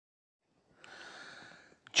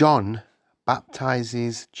John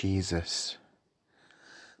baptizes Jesus.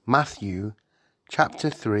 Matthew chapter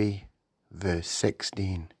 3 verse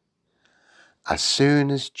 16. As soon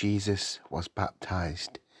as Jesus was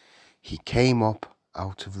baptized, he came up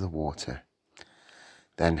out of the water.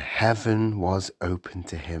 Then heaven was opened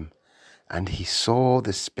to him, and he saw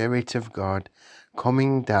the Spirit of God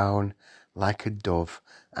coming down like a dove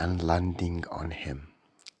and landing on him.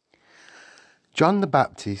 John the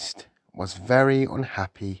Baptist was very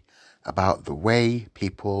unhappy about the way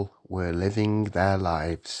people were living their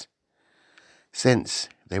lives, since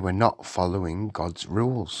they were not following God's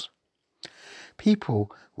rules.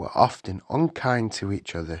 People were often unkind to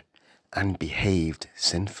each other and behaved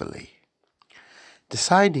sinfully.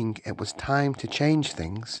 Deciding it was time to change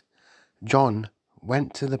things, John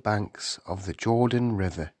went to the banks of the Jordan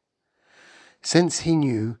River. Since he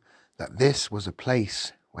knew that this was a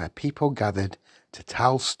place where people gathered to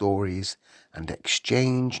tell stories and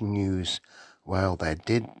exchange news while they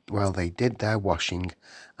did their washing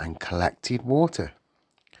and collected water,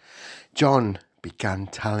 John began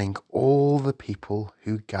telling all the people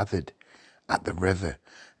who gathered at the river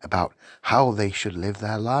about how they should live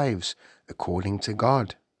their lives according to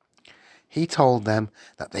God. He told them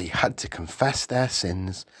that they had to confess their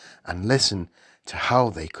sins and listen to how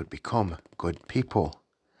they could become good people.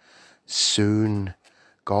 Soon,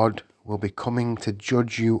 God will be coming to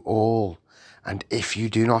judge you all, and if you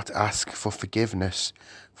do not ask for forgiveness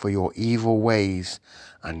for your evil ways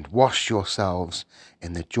and wash yourselves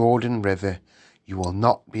in the Jordan River, you will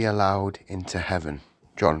not be allowed into heaven,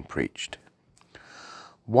 John preached.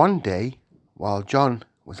 One day, while John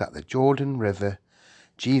was at the Jordan River,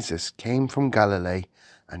 Jesus came from Galilee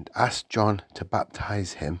and asked John to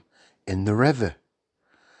baptize him in the river.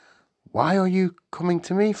 "Why are you coming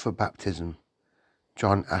to me for baptism?"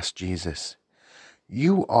 John asked Jesus.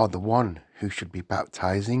 "You are the one who should be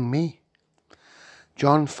baptizing me."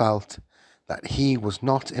 John felt that he was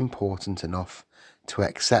not important enough to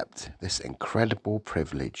accept this incredible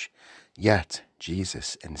privilege, yet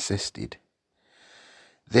Jesus insisted.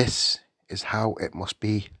 "This is how it must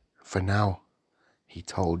be for now," he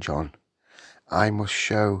told John. "I must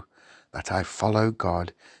show that I follow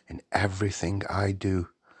God in everything I do,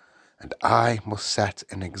 and I must set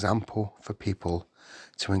an example for people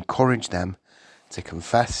to encourage them to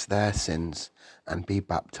confess their sins and be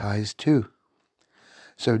baptized too."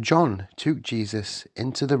 So John took Jesus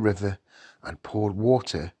into the river and poured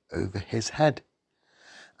water over his head.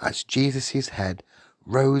 As Jesus' head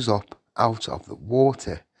rose up out of the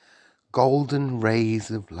water, golden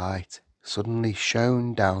rays of light suddenly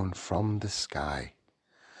shone down from the sky.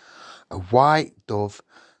 A white dove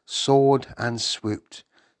soared and swooped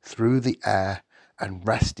through the air and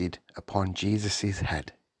rested upon Jesus'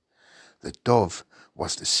 head. The dove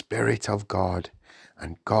was the Spirit of God,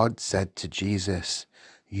 and God said to Jesus,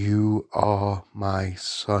 "You are my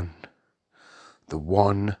Son, the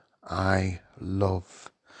one I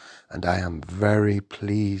love, and I am very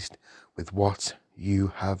pleased with what you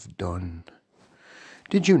have done."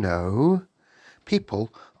 Did you know?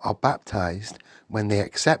 People are baptized when they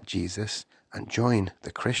accept Jesus and join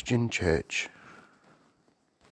the Christian church.